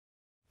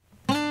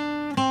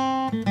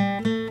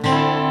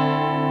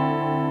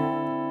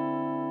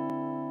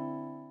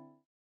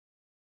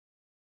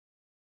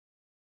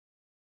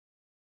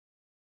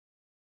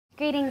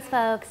Greetings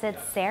folks,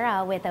 it's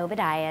Sarah with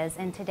Obadiah's,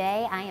 and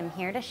today I am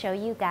here to show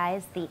you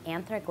guys the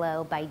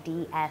Anthraglo by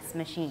DS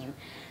machine.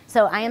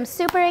 So I am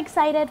super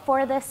excited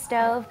for this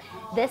stove.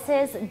 This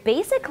is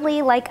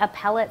basically like a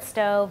pellet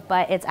stove,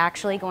 but it's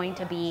actually going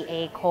to be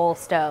a coal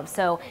stove.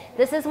 So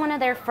this is one of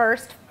their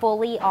first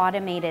fully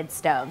automated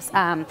stoves.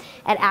 It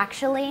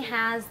actually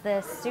has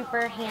this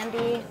super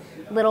handy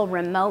little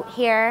remote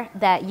here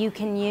that you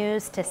can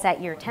use to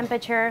set your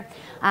temperature.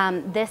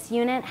 This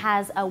unit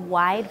has a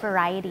wide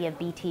variety of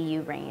BTU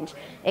range.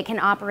 It can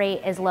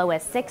operate as low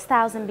as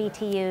 6,000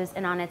 BTUs,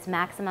 and on its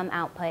maximum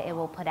output, it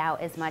will put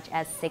out as much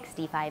as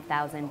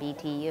 65,000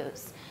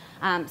 BTUs.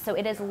 So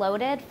it is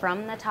loaded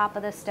from the top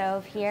of the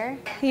stove here.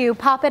 You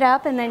pop it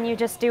up and then you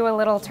just do a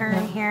little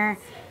turn here.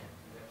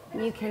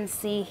 You can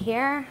see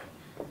here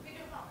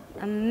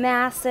a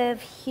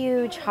massive,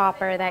 huge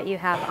hopper that you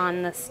have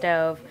on the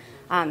stove.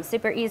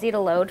 Super easy to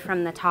load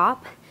from the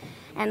top.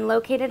 And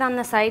located on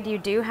the side, you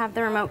do have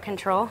the remote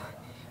control,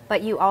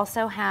 but you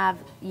also have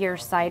your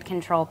side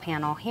control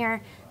panel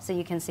here, so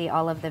you can see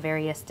all of the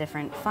various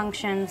different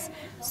functions.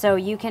 So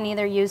you can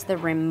either use the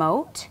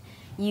remote,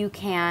 you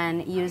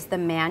can use the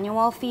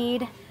manual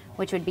feed,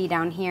 which would be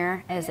down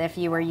here as if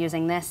you were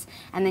using this,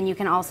 and then you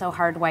can also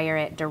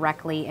hardwire it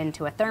directly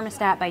into a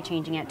thermostat by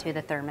changing it to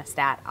the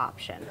thermostat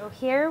option. So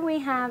here we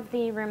have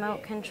the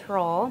remote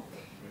control,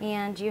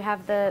 and you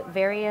have the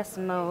various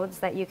modes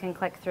that you can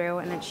click through,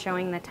 and it's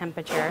showing the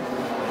temperature.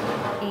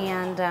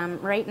 And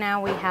right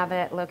now we have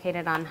it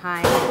located on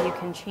high. You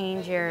can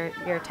change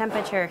your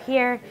temperature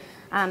here.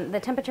 The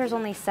temperature is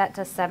only set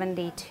to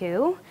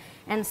 72,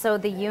 and so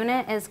the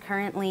unit is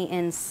currently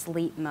in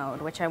sleep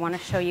mode, which I want to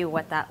show you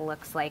what that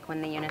looks like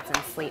when the unit's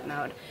in sleep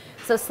mode.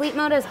 So sleep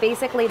mode is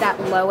basically that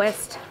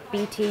lowest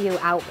BTU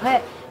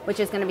output, which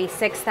is going to be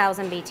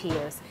 6,000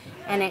 BTUs,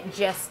 and it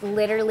just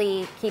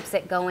literally keeps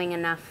it going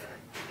enough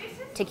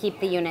to keep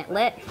the unit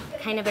lit,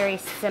 kind of very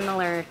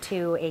similar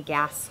to a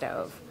gas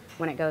stove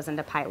when it goes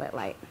into pilot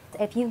light.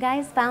 If you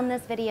guys found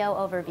this video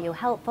overview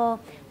helpful,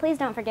 please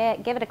don't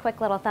forget, give it a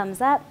quick little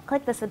thumbs up,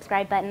 click the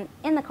subscribe button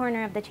in the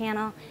corner of the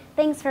channel.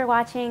 Thanks for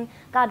watching,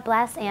 God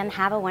bless, and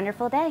have a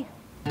wonderful day.